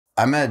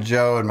I met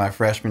Joe in my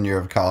freshman year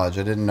of college.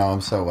 I didn't know him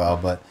so well,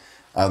 but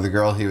the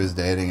girl he was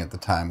dating at the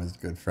time was a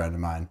good friend of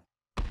mine.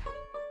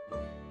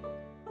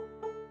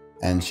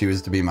 And she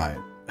was to be my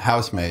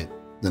housemate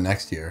the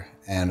next year.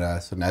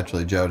 And so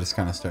naturally, Joe just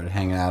kind of started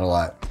hanging out a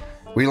lot.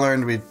 We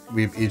learned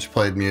we've each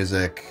played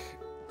music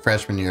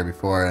freshman year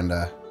before and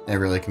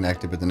never really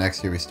connected, but the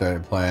next year we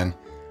started playing.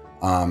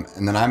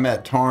 And then I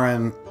met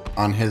Torrin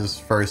on his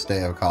first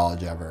day of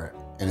college ever,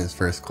 in his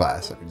first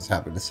class. We just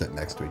happened to sit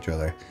next to each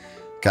other.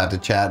 Got to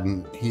chat,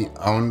 and he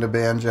owned a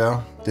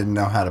banjo, didn't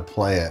know how to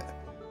play it,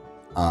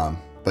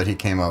 but he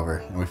came over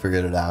and we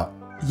figured it out.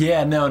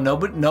 Yeah, no,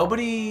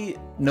 nobody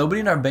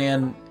in our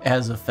band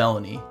has a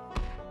felony.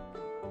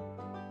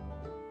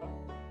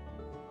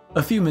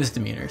 A few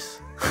misdemeanors.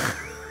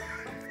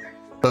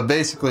 But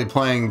basically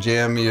playing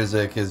jam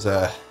music is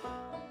it's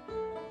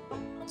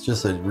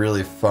just a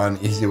really fun,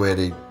 easy way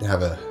to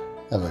have a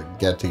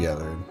get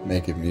together and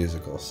make it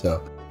musical.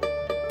 So.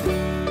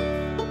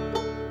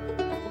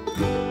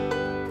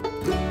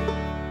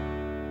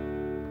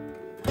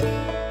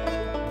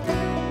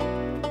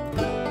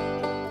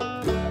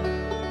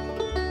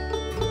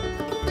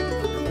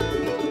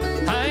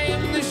 I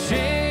am the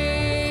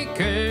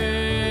shaker,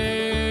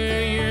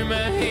 you're my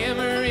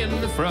hammer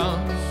in the frost.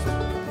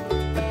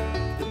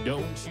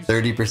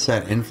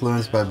 30%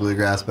 influenced by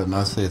bluegrass, but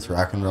mostly it's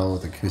rock and roll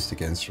with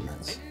acoustic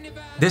instruments.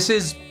 This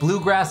is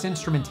bluegrass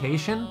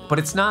instrumentation, but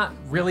it's not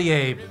really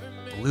a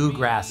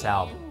bluegrass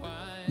album.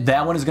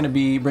 That one is going to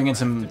be bringing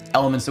some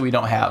elements that we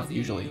don't have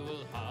usually.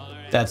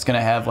 That's going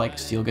to have like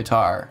steel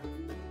guitar,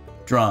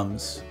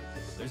 drums,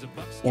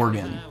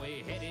 organ.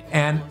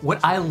 And what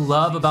I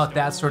love about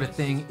that sort of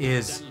thing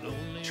is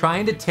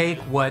trying to take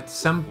what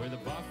some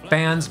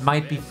fans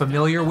might be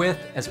familiar with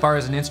as far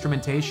as an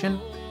instrumentation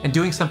and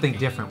doing something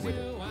different with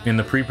it. In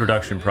the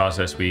pre-production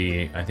process,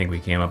 I think we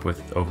came up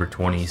with over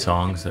 20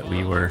 songs that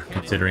we were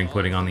considering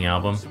putting on the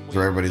album.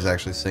 Where everybody's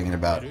actually singing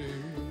about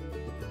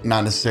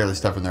not necessarily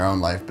stuff in their own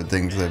life, but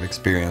things they've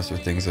experienced or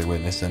things they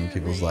witnessed in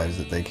people's lives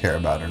that they care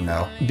about or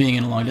know. Being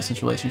in a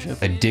long-distance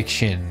relationship.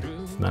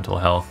 Addiction. Mental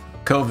health.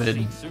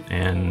 COVID.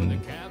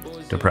 And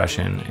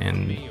depression.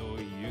 And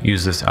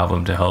use this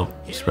album to help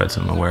spread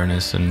some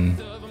awareness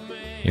and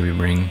maybe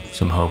bring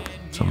some hope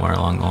somewhere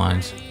along the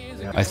lines.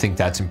 I think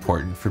that's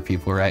important for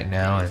people right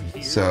now.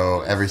 And so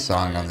every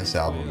song on this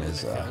album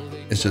is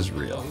it's just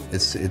real.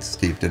 It's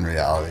steeped in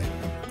reality.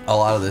 A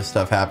lot of this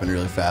stuff happened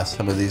really fast.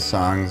 Some of these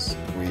songs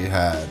we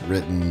had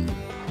written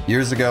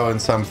years ago in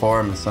some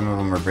form, and some of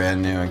them are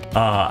brand new.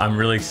 I'm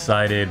really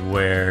excited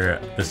where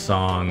the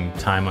song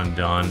Time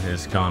Undone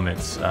has come.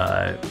 It's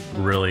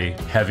really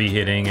heavy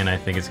hitting, and I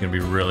think it's going to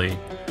be really,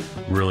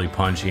 really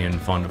punchy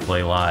and fun to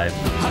play live.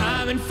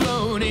 I've been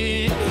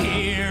floating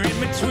here in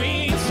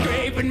between,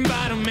 scraping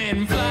bottom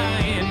and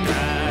flying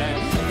high.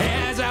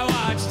 As I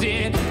watched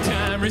it,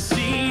 time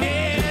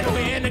receded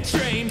when the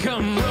train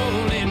come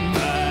rolling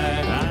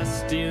by. I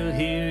still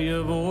hear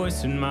your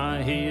voice in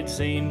my head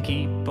saying,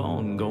 keep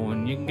on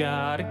going, you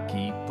gotta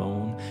keep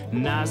on.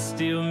 And I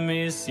still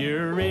miss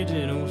your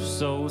original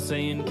soul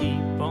saying,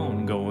 keep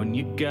on going,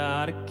 you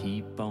gotta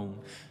keep on.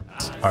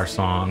 Our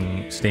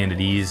song Stand at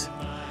Ease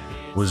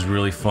was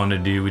really fun to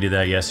do. We did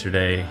that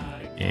yesterday,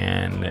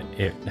 and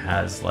it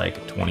has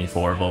like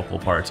 24 vocal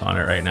parts on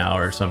it right now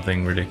or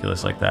something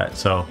ridiculous like that.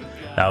 So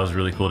that was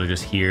really cool to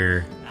just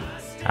hear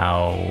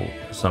how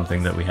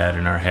something that we had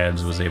in our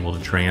heads was able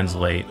to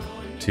translate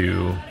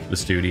to the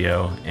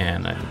studio,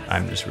 and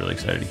I'm just really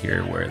excited to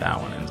hear where that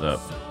one ends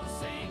up.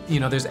 You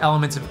know, there's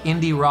elements of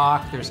indie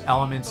rock, there's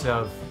elements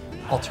of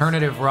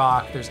alternative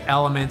rock, there's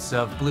elements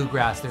of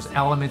bluegrass, there's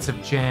elements of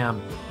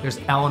jam, there's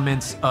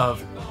elements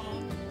of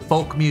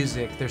folk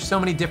music. There's so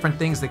many different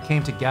things that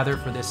came together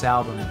for this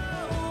album.